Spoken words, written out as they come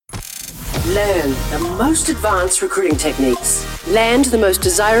Learn the most advanced recruiting techniques. Land the most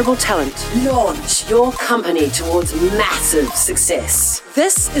desirable talent. Launch your company towards massive success.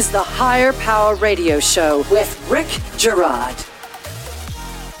 This is the Higher Power Radio Show with Rick Girard.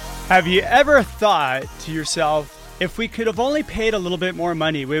 Have you ever thought to yourself, if we could have only paid a little bit more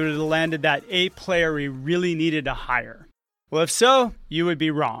money, we would have landed that A player we really needed to hire? Well, if so, you would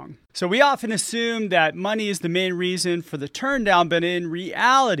be wrong. So we often assume that money is the main reason for the turndown, but in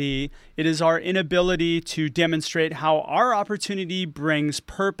reality, it is our inability to demonstrate how our opportunity brings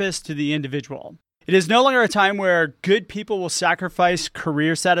purpose to the individual. It is no longer a time where good people will sacrifice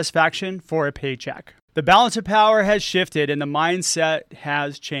career satisfaction for a paycheck. The balance of power has shifted and the mindset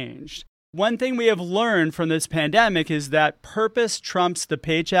has changed. One thing we have learned from this pandemic is that purpose trumps the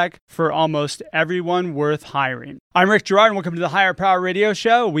paycheck for almost everyone worth hiring. I'm Rick Girard, and welcome to the Higher Power Radio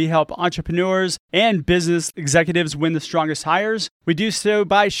Show. We help entrepreneurs and business executives win the strongest hires. We do so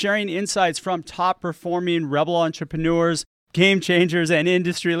by sharing insights from top-performing rebel entrepreneurs, game changers, and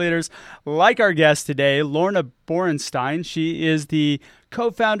industry leaders like our guest today, Lorna Borenstein. She is the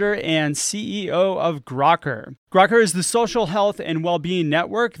co-founder and CEO of Grokr. Grokr is the social health and well-being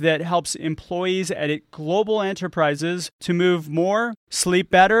network that helps employees at global enterprises to move more, sleep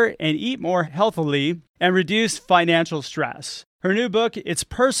better, and eat more healthily, and reduce financial stress. Her new book, It's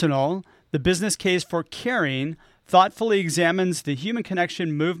Personal: The Business Case for Caring, thoughtfully examines the human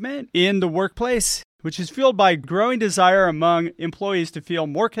connection movement in the workplace, which is fueled by growing desire among employees to feel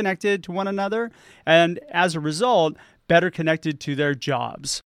more connected to one another and, as a result, better connected to their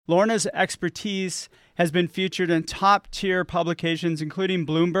jobs. Lorna's expertise has been featured in top-tier publications including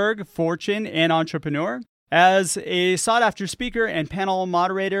Bloomberg, Fortune, and Entrepreneur. As a sought-after speaker and panel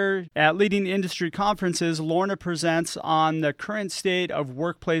moderator at leading industry conferences, Lorna presents on the current state of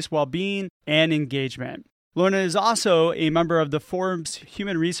workplace well-being and engagement. Lorna is also a member of the Forbes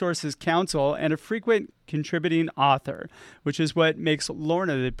Human Resources Council and a frequent contributing author, which is what makes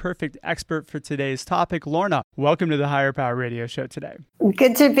Lorna the perfect expert for today's topic. Lorna, welcome to the Higher Power Radio Show today.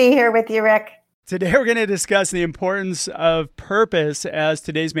 Good to be here with you, Rick. Today, we're going to discuss the importance of purpose as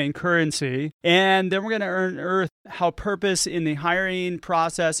today's main currency, and then we're going to unearth how purpose in the hiring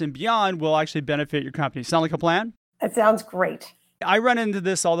process and beyond will actually benefit your company. Sound like a plan? That sounds great. I run into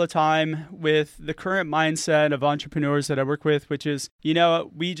this all the time with the current mindset of entrepreneurs that I work with, which is,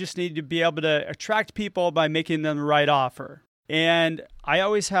 we just need to be able to attract people by making them the right offer. And I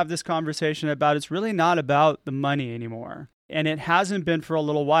always have this conversation about it's really not about the money anymore. And it hasn't been for a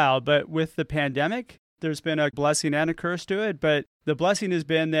little while, but with the pandemic, there's been a blessing and a curse to it. But the blessing has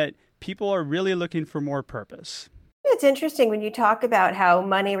been that people are really looking for more purpose. It's interesting when you talk about how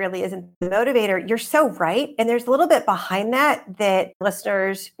money really isn't the motivator. You're so right. And there's a little bit behind that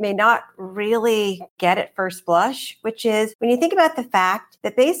listeners may not really get at first blush, which is when you think about the fact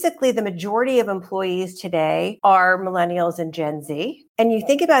that basically the majority of employees today are millennials and Gen Z. And you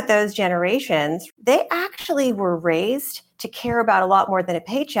think about those generations, they actually were raised to care about a lot more than a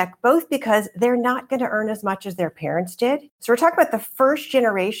paycheck, both because they're not going to earn as much as their parents did. So we're talking about the first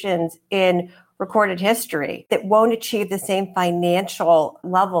generations in recorded history that won't achieve the same financial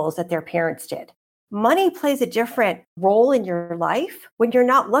levels that their parents did. Money plays a different role in your life when you're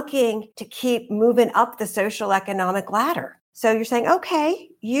not looking to keep moving up the social economic ladder. So you're saying, okay,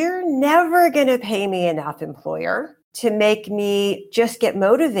 you're never going to pay me enough, employer, to make me just get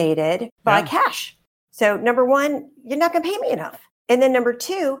motivated by cash. So number one, you're not going to pay me enough. And then number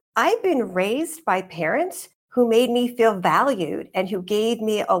two, I've been raised by parents who made me feel valued and who gave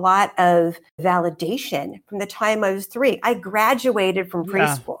me a lot of validation from the time I was 3. I graduated from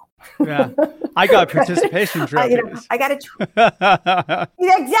preschool. Yeah. I got participation trophies. I got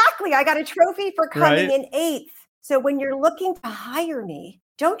exactly. I got a trophy for coming in 8th. So when you're looking to hire me,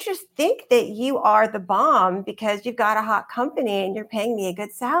 don't just think that you are the bomb because you've got a hot company and you're paying me a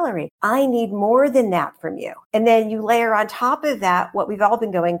good salary. I need more than that from you. And then you layer on top of that what we've all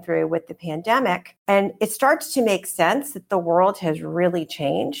been going through with the pandemic. And it starts to make sense that the world has really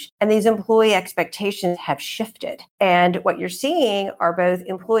changed and these employee expectations have shifted. And what you're seeing are both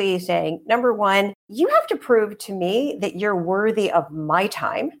employees saying, number one, you have to prove to me that you're worthy of my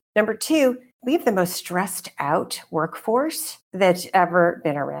time. Number two, we have the most stressed out workforce that's ever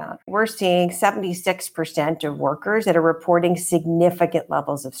been around. We're seeing 76% of workers that are reporting significant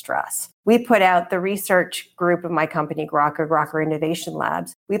levels of stress. We put out the research group of my company, Grokr Innovation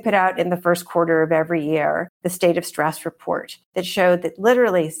Labs. We put out in the first quarter of every year the State of Stress report that showed that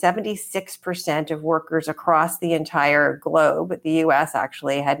literally 76% of workers across the entire globe, the US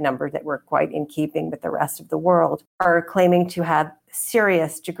actually had numbers that were quite in keeping with the rest of the world, are claiming to have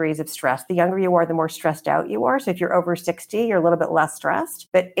serious degrees of stress. The younger you are, the more stressed out you are. So if you're over 60, you're a little bit less stressed,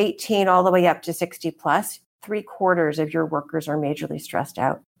 but 18 all the way up to 60 plus, 3/4 of your workers are majorly stressed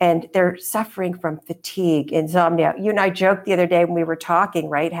out, and they're suffering from fatigue, insomnia. You and I joked the other day when we were talking,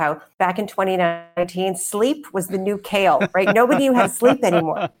 right? How back in 2019, sleep was the new kale, right? Nobody who has sleep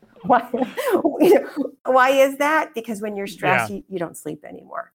anymore. Why, why is that? Because when you're stressed, you don't sleep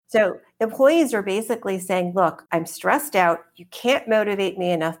anymore. So employees are basically saying, look, I'm stressed out. You can't motivate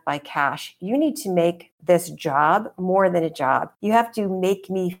me enough by cash. You need to make this job more than a job. You have to make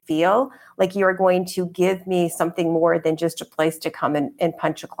me feel like you're going to give me something more than just a place to come and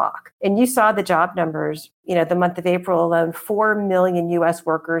punch a clock. And you saw the job numbers, the month of April alone, 4 million US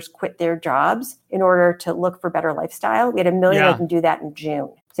workers quit their jobs in order to look for better lifestyle. We had 1 million of them do that in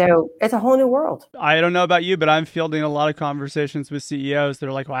June. So it's a whole new world. I don't know about you, but I'm fielding a lot of conversations with CEOs.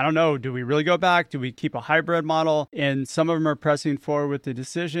 They're like, well, I don't know. Do we really go back? Do we keep a hybrid model? And some of them are pressing forward with the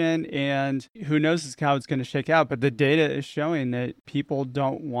decision. And who knows how it's going to shake out. But the data is showing that people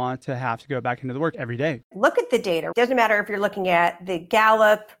don't want to have to go back into the work every day. Look at the data. It doesn't matter if you're looking at the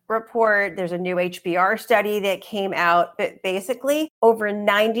Gallup report. There's a new HBR study that came out. But basically, over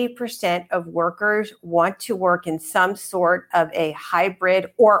 90% of workers want to work in some sort of a hybrid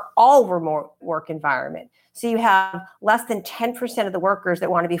or all remote work environment. So you have less than 10% of the workers that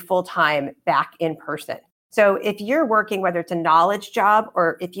want to be full-time back in person. So if you're working, whether it's a knowledge job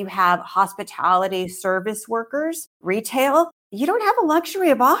or if you have hospitality service workers, retail, you don't have a luxury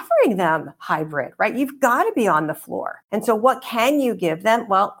of offering them hybrid, right? You've got to be on the floor. And so what can you give them?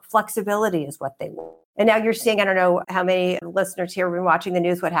 Well, flexibility is what they want. And now you're seeing, I don't know how many listeners here have been watching the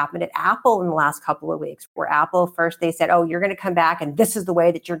news, what happened at Apple in the last couple of weeks, where Apple first, they said, oh, you're going to come back and this is the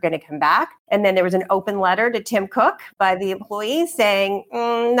way that you're going to come back. And then there was an open letter to Tim Cook by the employees saying,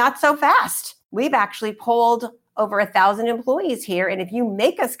 not so fast. We've actually polled over 1,000 employees here. And if you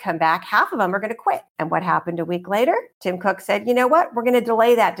make us come back, half of them are going to quit. And what happened a week later? Tim Cook said, you know what? We're going to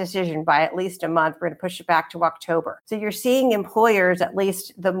delay that decision by at least a month. We're going to push it back to October. So you're seeing employers, at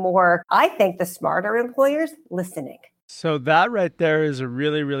least the more, I think the smarter employers, listening. So that right there is a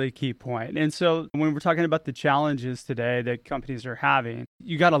really, really key point. And so when we're talking about the challenges today that companies are having,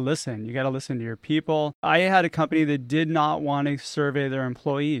 you got to listen. You got to listen to your people. I had a company that did not want to survey their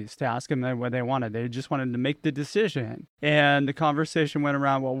employees to ask them what they wanted. They just wanted to make the decision. And the conversation went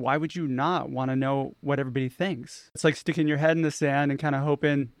around, well, why would you not want to know what everybody thinks? It's like sticking your head in the sand and kind of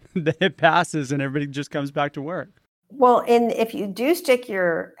hoping that it passes and everybody just comes back to work. Well, and if you do stick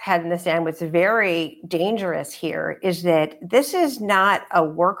your head in the sand, what's very dangerous here is that this is not a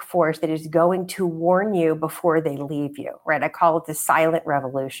workforce that is going to warn you before they leave you, right? I call it the silent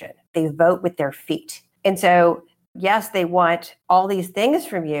revolution. They vote with their feet. And so, yes, they want all these things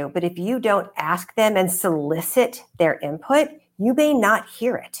from you, but if you don't ask them and solicit their input, you may not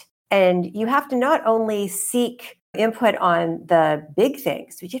hear it. And you have to not only seek input on the big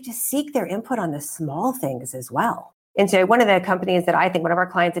things, but you have to seek their input on the small things as well. And so one of the companies that I think, one of our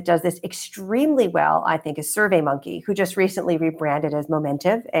clients that does this extremely well, I think, is SurveyMonkey, who just recently rebranded as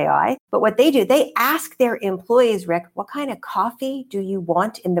Momentive AI. But what they do, they ask their employees, Rick, what kind of coffee do you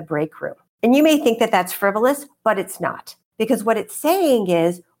want in the break room? And you may think that that's frivolous, but it's not. Because what it's saying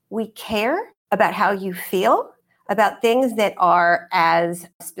is we care about how you feel, about things that are as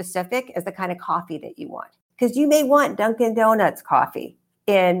specific as the kind of coffee that you want. Because you may want Dunkin' Donuts coffee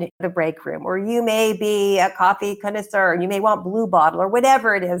in the break room, or you may be a coffee connoisseur and you may want Blue Bottle or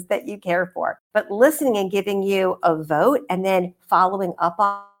whatever it is that you care for. But listening and giving you a vote and then following up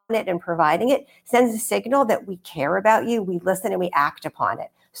on it and providing it sends a signal that we care about you, we listen and we act upon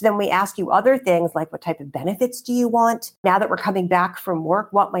it. So then we ask you other things like, what type of benefits do you want? Now that we're coming back from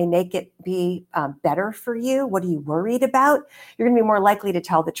work, what might make it be better for you? What are you worried about? You're going to be more likely to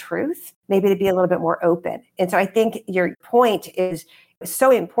tell the truth, maybe to be a little bit more open. And so I think your point is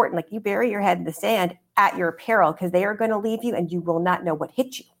so important. Like, you bury your head in the sand at your peril, because they are going to leave you and you will not know what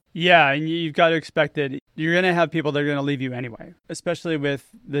hit you. Yeah, and you've got to expect that you're going to have people that are going to leave you anyway, especially with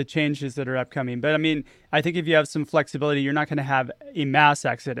the changes that are upcoming. But I mean, I think if you have some flexibility, you're not going to have a mass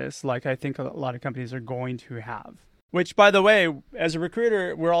exodus like I think a lot of companies are going to have. Which, by the way, as a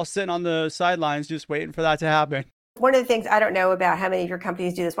recruiter, we're all sitting on the sidelines just waiting for that to happen. One of the things, I don't know about how many of your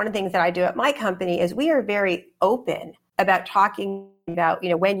companies do this, one of the things that I do at my company is we are very open about talking about,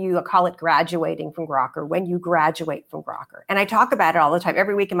 when you call it graduating from Grokr, when you graduate from Grokr. And I talk about it all the time.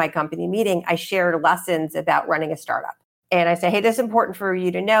 Every week in my company meeting, I share lessons about running a startup. And I say, hey, this is important for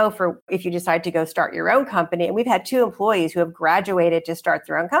you to know for if you decide to go start your own company. And we've had 2 employees who have graduated to start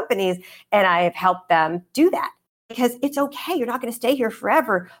their own companies, and I have helped them do that. because it's okay. You're not going to stay here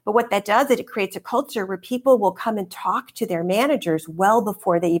forever. But what that does is it creates a culture where people will come and talk to their managers well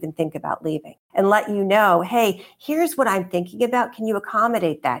before they even think about leaving and let you know, hey, here's what I'm thinking about. Can you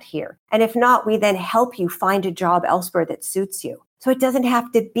accommodate that here? And if not, we then help you find a job elsewhere that suits you. So it doesn't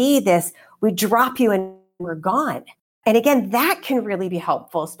have to be this, we drop you and we're gone. And again, that can really be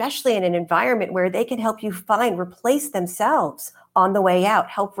helpful, especially in an environment where they can help you replace themselves on the way out,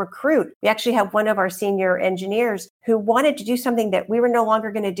 help recruit. We actually have one of our senior engineers who wanted to do something that we were no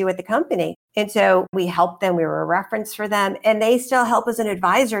longer going to do at the company. And so we helped them. We were a reference for them, and they still help as an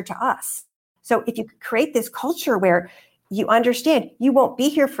advisor to us. So if you create this culture where you understand you won't be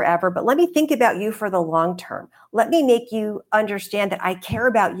here forever, but let me think about you for the long term. Let me make you understand that I care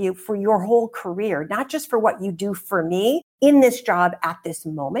about you for your whole career, not just for what you do for me in this job at this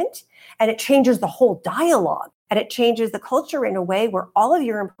moment. And it changes the whole dialogue. And it changes the culture in a way where all of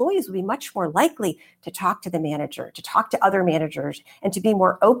your employees will be much more likely to talk to the manager, to talk to other managers, and to be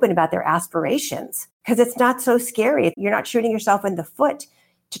more open about their aspirations. Because it's not so scary. You're not shooting yourself in the foot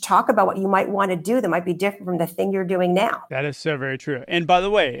to talk about what you might want to do that might be different from the thing you're doing now. That is so very true. And by the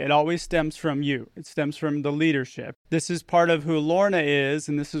way, it always stems from you. It stems from the leadership. This is part of who Lorna is,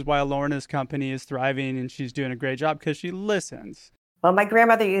 and this is why Lorna's company is thriving and she's doing a great job because she listens. Well, my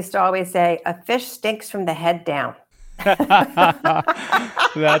grandmother used to always say, a fish stinks from the head down.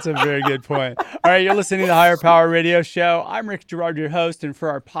 That's a very good point. All right, you're listening to the Higher Power Radio Show. I'm Rick Girard, your host. And for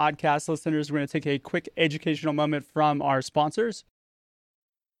our podcast listeners, we're going to take a quick educational moment from our sponsors.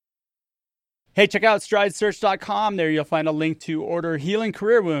 Hey, check out stridesearch.com. There you'll find a link to order Healing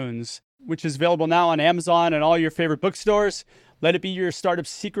Career Wounds, which is available now on Amazon and all your favorite bookstores. Let it be your startup's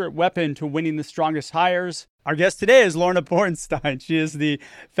secret weapon to winning the strongest hires. Our guest today is Lorna Bornstein. She is the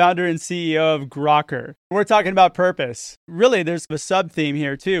founder and CEO of Grokr. We're talking about purpose. Really, there's a sub-theme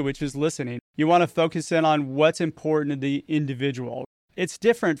here too, which is listening. You want to focus in on what's important to the individual. It's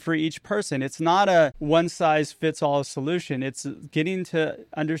different for each person. It's not a one-size-fits-all solution. It's getting to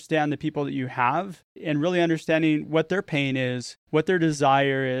understand the people that you have and really understanding what their pain is, what their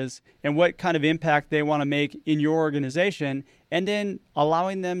desire is, and what kind of impact they want to make in your organization, and then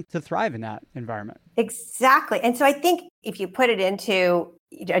allowing them to thrive in that environment. Exactly. And so I think if you put it into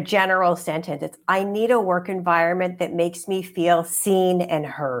a general sentence, it's, I need a work environment that makes me feel seen and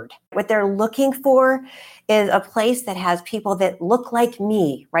heard. What they're looking for is a place that has people that look like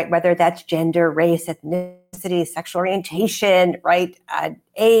me, right? Whether that's gender, race, ethnicity, sexual orientation, right?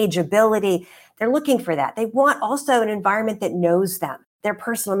 Age, ability. They're looking for that. They want also an environment that knows them, their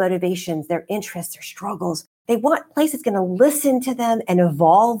personal motivations, their interests, their struggles. They want a place that's going to listen to them and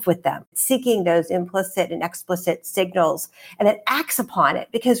evolve with them, seeking those implicit and explicit signals, and it acts upon it.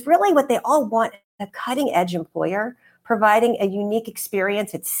 Because really what they all want is a cutting edge employer providing a unique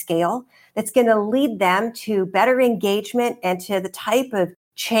experience at scale that's going to lead them to better engagement and to the type of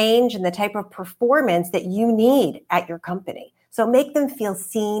change and the type of performance that you need at your company. So make them feel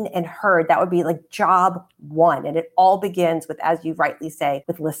seen and heard. That would be like job one. And it all begins with, as you rightly say,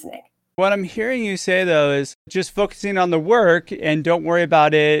 with listening. What I'm hearing you say, though, is just focusing on the work and don't worry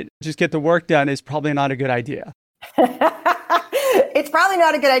about it. Just get the work done is probably not a good idea. It's probably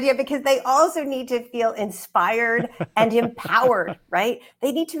not a good idea because they also need to feel inspired and empowered, right?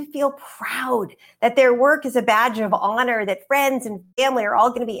 They need to feel proud that their work is a badge of honor, that friends and family are all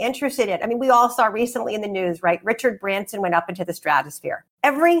going to be interested in. I mean, we all saw recently in the news, right? Richard Branson went up into the stratosphere.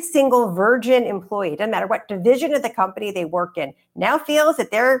 Every single Virgin employee, doesn't matter what division of the company they work in, now feels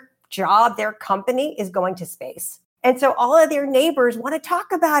that their job, their company is going to space. And so all of their neighbors want to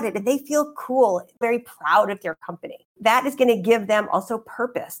talk about it and they feel cool, very proud of their company. That is going to give them also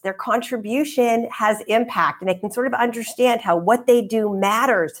purpose. Their contribution has impact and they can sort of understand how what they do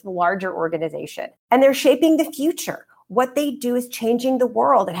matters to the larger organization. And they're shaping the future. What they do is changing the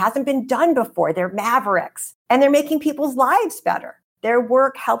world. It hasn't been done before. They're mavericks and they're making people's lives better. Their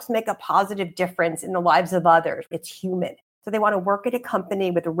work helps make a positive difference in the lives of others. It's human. So they want to work at a company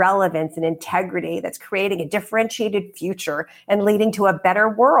with relevance and integrity that's creating a differentiated future and leading to a better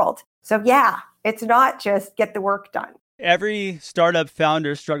world. So yeah, it's not just get the work done. Every startup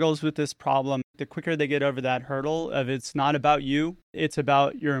founder struggles with this problem. The quicker they get over that hurdle of it's not about you, it's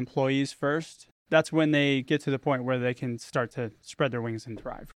about your employees first, that's when they get to the point where they can start to spread their wings and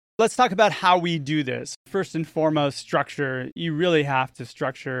thrive. Let's talk about how we do this. First and foremost, structure. You really have to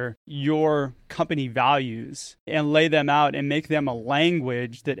structure your company values and lay them out and make them a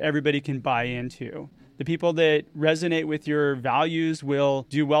language that everybody can buy into. The people that resonate with your values will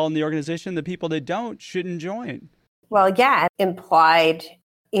do well in the organization. The people that don't shouldn't join. Well, yeah, implied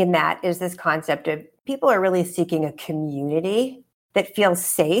in that is this concept of people are really seeking a community that feels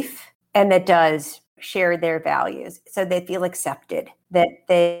safe and that does share their values so they feel accepted, that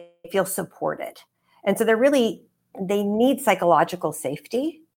they feel supported. And so they need psychological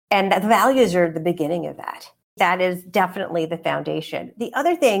safety. And the values are the beginning of that. That is definitely the foundation. The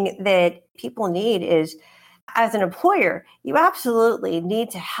other thing that people need is, as an employer, you absolutely need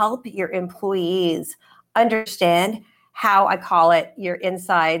to help your employees understand how, I call it, your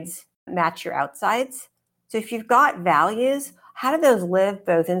insides match your outsides. So if you've got values, how do those live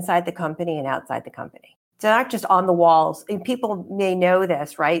both inside the company and outside the company? So not just on the walls. And people may know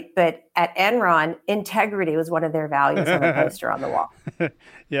this, right? But at Enron, integrity was one of their values on the poster on the wall.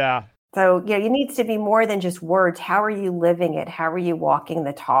 Yeah. So, it needs to be more than just words. How are you living it? How are you walking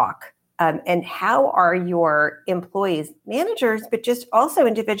the talk? And how are your employees, managers, but just also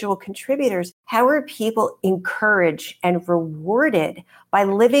individual contributors, how are people encouraged and rewarded by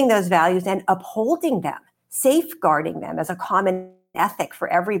living those values and upholding them, safeguarding them as a common ethic for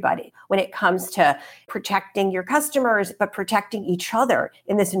everybody when it comes to protecting your customers, but protecting each other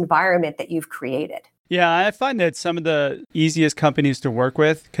in this environment that you've created? Yeah, I find that some of the easiest companies to work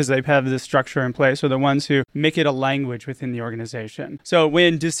with, because they have this structure in place, are the ones who make it a language within the organization. So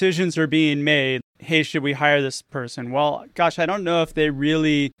when decisions are being made, hey, should we hire this person? Well, gosh, I don't know if they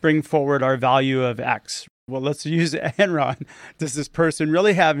really bring forward our value of X. Well, let's use Enron. Does this person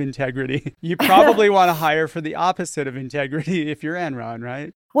really have integrity? You probably want to hire for the opposite of integrity if you're Enron,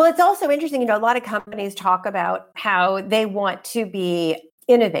 right? Well, it's also interesting, a lot of companies talk about how they want to be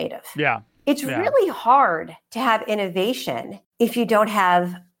innovative. Yeah. It's really hard to have innovation if you don't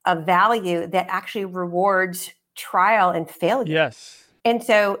have a value that actually rewards trial and failure. Yes. And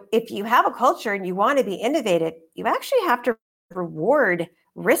so if you have a culture and you want to be innovative, you actually have to reward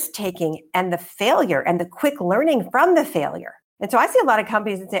risk-taking and the failure and the quick learning from the failure. And so I see a lot of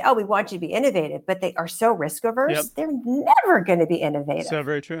companies that say, oh, we want you to be innovative, but they are so risk-averse, they're never going to be innovative. So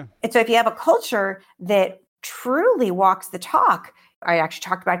very true. And so if you have a culture that truly walks the talk, I actually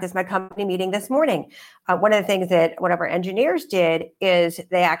talked about this in my company meeting this morning. One of the things that one of our engineers did is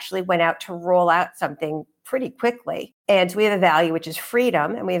they actually went out to roll out something pretty quickly. And so we have a value, which is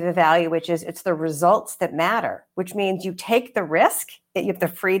freedom. And we have a value, which is it's the results that matter, which means you take the risk, that you have the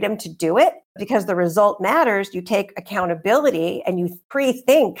freedom to do it because the result matters. You take accountability and you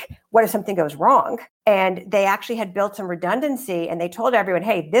pre-think, what if something goes wrong? And they actually had built some redundancy and they told everyone,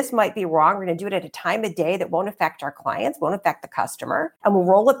 hey, this might be wrong. We're going to do it at a time of day that won't affect our clients, won't affect the customer. And we'll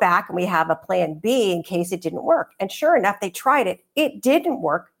roll it back and we have a plan B in case it didn't work. And sure enough, they tried it. It didn't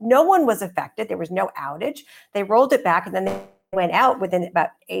work. No one was affected. There was no outage. They rolled it back and then they went out within about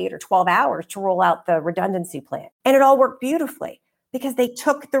 8 or 12 hours to roll out the redundancy plan. And it all worked beautifully because they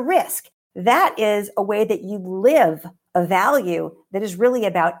took the risk. That is a way that you live a value that is really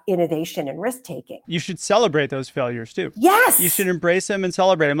about innovation and risk-taking. You should celebrate those failures too. Yes. You should embrace them and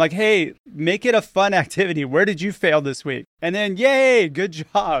celebrate them. Like, hey, make it a fun activity. Where did you fail this week? And then, yay, good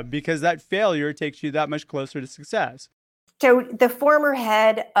job, because that failure takes you that much closer to success. So the former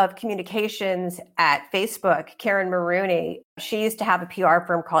head of communications at Facebook, Karen Maroney, she used to have a PR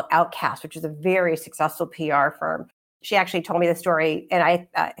firm called Outcast, which is a very successful PR firm. She actually told me the story, and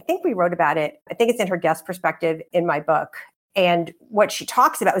I think we wrote about it. I think it's in her guest perspective in my book. And what she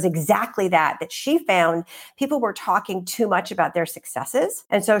talks about was exactly that she found people were talking too much about their successes.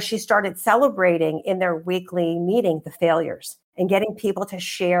 And so she started celebrating in their weekly meeting the failures and getting people to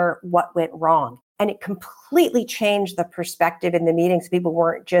share what went wrong. And it completely changed the perspective in the meetings. People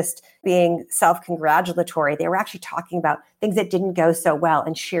weren't just being self-congratulatory. They were actually talking about things that didn't go so well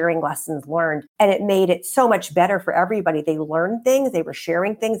and sharing lessons learned. And it made it so much better for everybody. They learned things, they were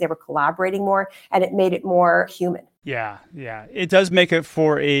sharing things, they were collaborating more, and it made it more human. Yeah. It does make it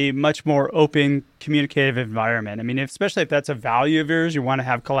for a much more open, communicative environment. I mean, especially if that's a value of yours, you want to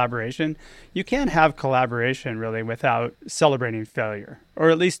have collaboration. You can't have collaboration really without celebrating failure,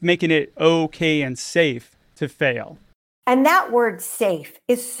 or at least making it okay and safe to fail. And that word safe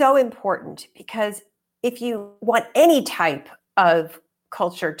is so important because if you want any type of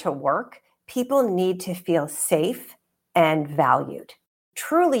culture to work, people need to feel safe and valued.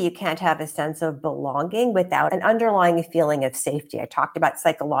 Truly, you can't have a sense of belonging without an underlying feeling of safety. I talked about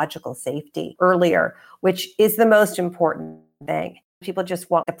psychological safety earlier, which is the most important thing. People just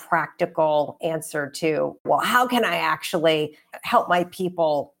want the practical answer to, well, how can I actually help my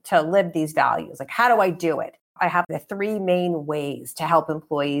people to live these values? Like, how do I do it? I have the 3 main ways to help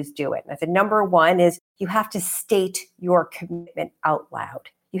employees do it. And I said, number 1 is you have to state your commitment out loud.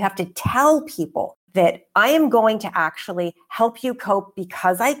 You have to tell people that I am going to actually help you cope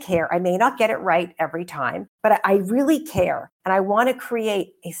because I care. I may not get it right every time, but I really care. And I want to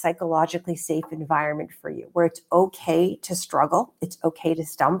create a psychologically safe environment for you where it's okay to struggle. It's okay to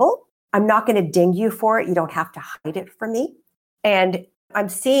stumble. I'm not going to ding you for it. You don't have to hide it from me. And I'm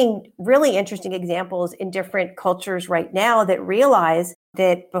seeing really interesting examples in different cultures right now that realize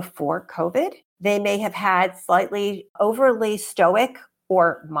that before COVID, they may have had slightly overly stoic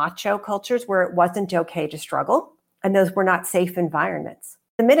or macho cultures where it wasn't okay to struggle. And those were not safe environments.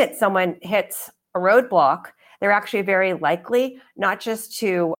 The minute someone hits a roadblock, they're actually very likely not just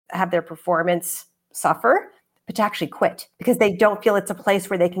to have their performance suffer, but to actually quit because they don't feel it's a place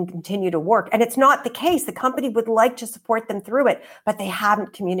where they can continue to work. And it's not the case. The company would like to support them through it, but they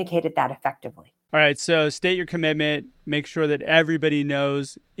haven't communicated that effectively. All right, so state your commitment, make sure that everybody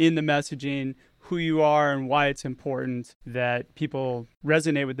knows in the messaging who you are and why it's important that people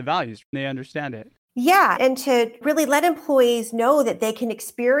resonate with the values, they understand it. Yeah, and to really let employees know that they can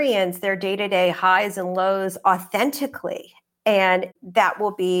experience their day-to-day highs and lows authentically, and that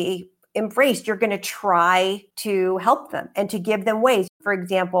will be embraced. You're going to try to help them and to give them ways. For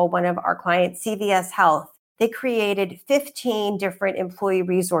example, one of our clients, CVS Health, they created 15 different employee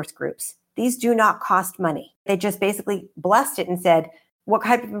resource groups. These do not cost money. They just basically blessed it and said, what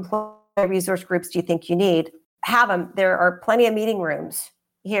type of employee resource groups do you think you need? Have them. There are plenty of meeting rooms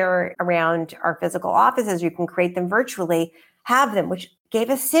here around our physical offices. You can create them virtually, have them, which gave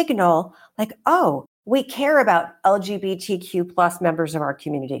a signal like, oh, we care about LGBTQ plus members of our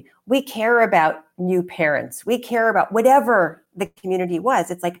community. We care about new parents. We care about whatever the community was.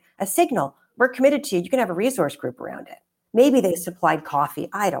 It's like a signal. We're committed to you. You can have a resource group around it. Maybe they supplied coffee.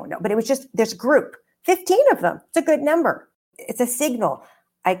 I don't know. But it was just this group, 15 of them. It's a good number. It's a signal.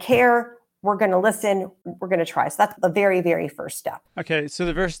 I care. We're going to listen. We're going to try. So that's the very, very first step. Okay. So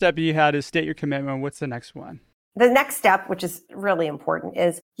the first step you had is state your commitment. What's the next one? The next step, which is really important,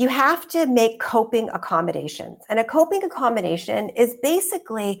 is you have to make coping accommodations. And a coping accommodation is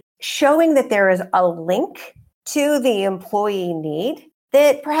basically showing that there is a link to the employee need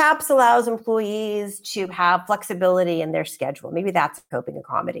that perhaps allows employees to have flexibility in their schedule. Maybe that's a coping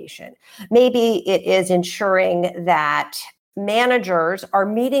accommodation. Maybe it is ensuring that managers are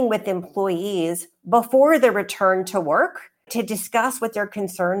meeting with employees before the return to work to discuss what their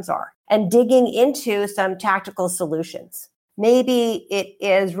concerns are and digging into some tactical solutions. Maybe it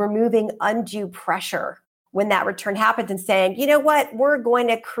is removing undue pressure when that return happens and saying, you know what, we're going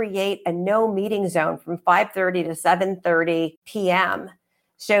to create a no meeting zone from 5:30 to 7:30 p.m.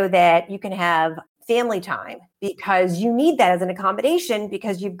 so that you can have family time because you need that as an accommodation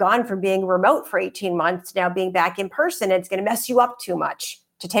because you've gone from being remote for 18 months to now being back in person. It's going to mess you up too much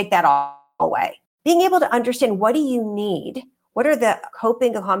to take that all away. Being able to understand what do you need? What are the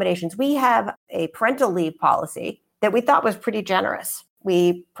coping accommodations? We have a parental leave policy that we thought was pretty generous.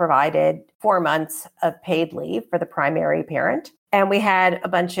 We provided 4 months of paid leave for the primary parent. And we had a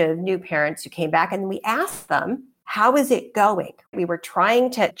bunch of new parents who came back and we asked them, how is it going? We were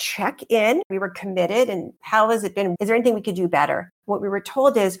trying to check in. We were committed. And how has it been? Is there anything we could do better? What we were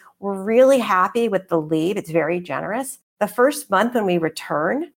told is we're really happy with the leave. It's very generous. The first month when we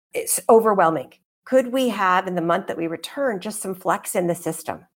return, it's overwhelming. Could we have in the month that we return just some flex in the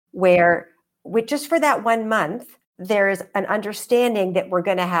system where just for that 1 month, there's an understanding that we're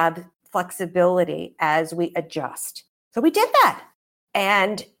going to have flexibility as we adjust. So we did that.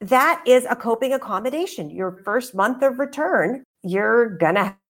 And that is a coping accommodation. Your first month of return, you're going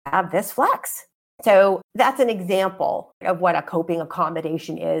to have this flex. So that's an example of what a coping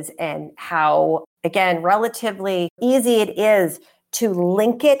accommodation is and how, again, relatively easy it is to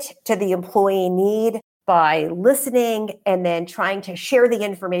link it to the employee need by listening and then trying to share the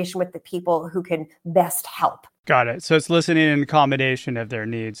information with the people who can best help. Got it. So it's listening and accommodation of their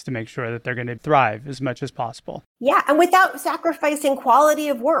needs to make sure that they're going to thrive as much as possible. Yeah, and without sacrificing quality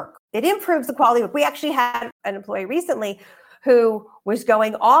of work. It improves the quality of work. We actually had an employee recently who was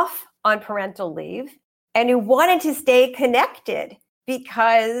going off on parental leave and who wanted to stay connected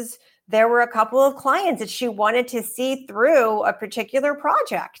because there were a couple of clients that she wanted to see through a particular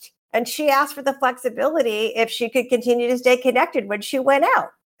project. And she asked for the flexibility if she could continue to stay connected when she went out.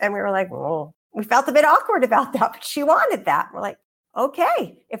 And we were like, well, we felt a bit awkward about that, but she wanted that. We're like,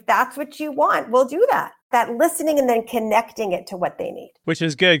 okay, if that's what you want, we'll do that. That listening and then connecting it to what they need. Which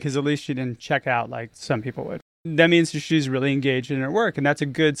is good because at least she didn't check out like some people would. That means she's really engaged in her work. And that's a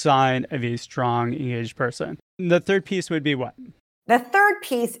good sign of a strong, engaged person. The third piece would be what? The third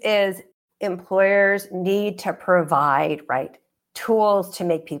piece is employers need to provide, tools to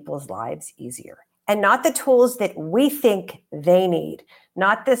make people's lives easier. And not the tools that we think they need,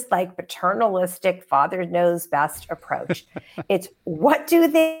 not this paternalistic father knows best approach. It's what do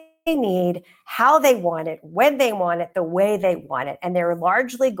they need, how they want it, when they want it, the way they want it. And they're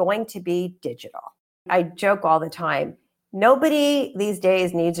largely going to be digital. I joke all the time. Nobody these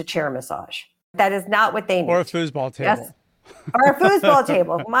days needs a chair massage. That is not what they need. Or a foosball table. Yes. Or a foosball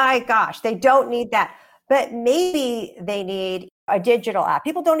table. My gosh, they don't need that. But maybe they need a digital app.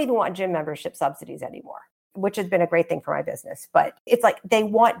 People don't even want gym membership subsidies anymore, which has been a great thing for my business. But it's like they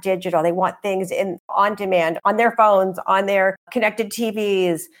want digital. They want things on demand, on their phones, on their connected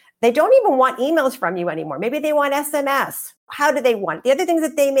TVs. They don't even want emails from you anymore. Maybe they want SMS. How do they want? The other things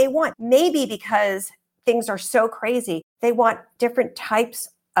that they may want, maybe because things are so crazy, they want different types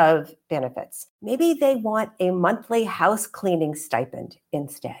of benefits. Maybe they want a monthly house cleaning stipend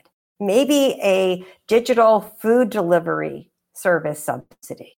instead. Maybe a digital food delivery service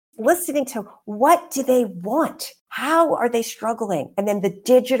subsidy. Listening to what do they want? How are they struggling? And then the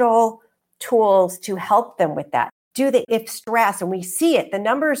digital tools to help them with that. If stress, and we see it, the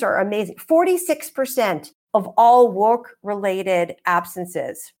numbers are amazing. 46% of all work-related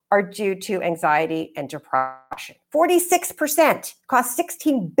absences are due to anxiety and depression. 46% costs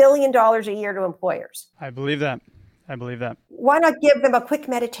 $16 billion a year to employers. I believe that. Why not give them a quick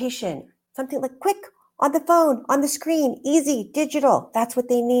meditation? Something like quick on the phone, on the screen, easy, digital. That's what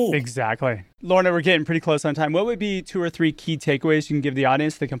they need. Exactly. Lorna, we're getting pretty close on time. What would be 2 or 3 key takeaways you can give the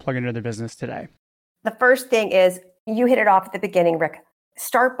audience that can plug into their business today? The first thing is, you hit it off at the beginning, Rick.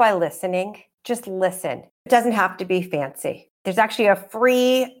 Start by listening. Just listen. It doesn't have to be fancy. There's actually a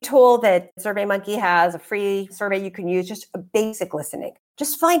free tool that SurveyMonkey has, a free survey you can use, just a basic listening.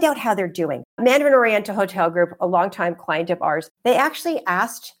 Just find out how they're doing. Mandarin Oriental Hotel Group, a longtime client of ours, they actually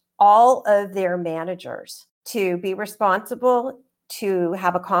asked all of their managers to be responsible to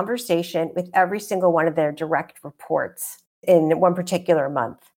have a conversation with every single one of their direct reports in one particular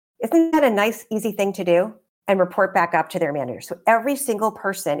month. Isn't that a nice, easy thing to do? And report back up to their managers. So every single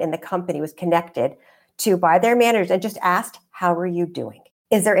person in the company was connected by their managers and just asked, how are you doing?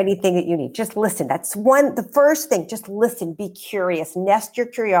 Is there anything that you need? Just listen. That's the first thing. Just listen, be curious, nest your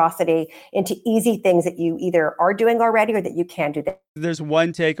curiosity into easy things that you either are doing already or that you can do. There's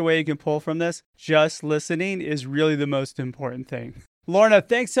one takeaway you can pull from this. Just listening is really the most important thing. Lorna,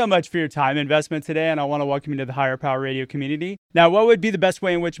 thanks so much for your time and investment today, and I want to welcome you to the Higher Power Radio community. Now, what would be the best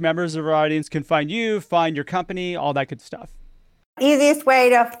way in which members of our audience can find you, find your company, all that good stuff? Easiest way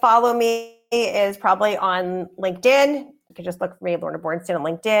to follow me is probably on LinkedIn. You can just look for me, Lorna Bornstein, on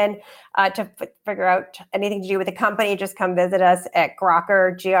LinkedIn. To figure out anything to do with the company, just come visit us at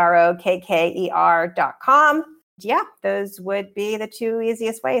Grokker, GROKKER.com. Yeah, those would be the 2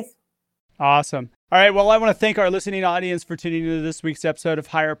 easiest ways. Awesome. All right. Well, I want to thank our listening audience for tuning into this week's episode of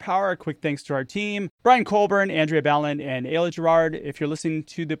Higher Power. A quick thanks to our team, Brian Colburn, Andrea Ballin, and Ayla Gerard. If you're listening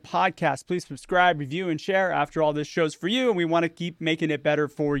to the podcast, please subscribe, review, and share. After all, this show's for you, and we want to keep making it better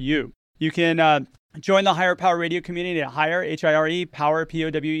for you. You can join the Higher Power Radio community at Higher, H-I-R-E, Power,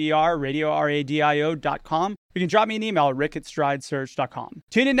 P-O-W-E-R, Radio, R-A-D-I-O.com. You can drop me an email at rick@stridesearch.com.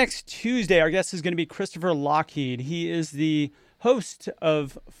 Tune in next Tuesday. Our guest is going to be Christopher Lockheed. He is the host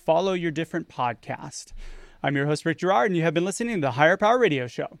of Follow Your Different podcast. I'm your host, Rick Girard, and you have been listening to the Higher Power Radio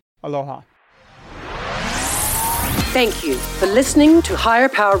Show. Aloha. Thank you for listening to Higher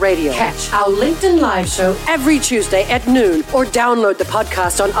Power Radio. Catch our LinkedIn Live show every Tuesday at noon or download the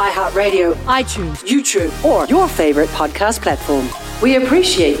podcast on iHeartRadio, iTunes, YouTube, or your favorite podcast platform. We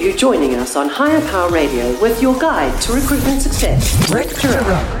appreciate you joining us on Higher Power Radio with your guide to recruitment success, Rick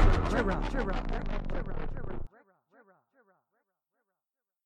Girard.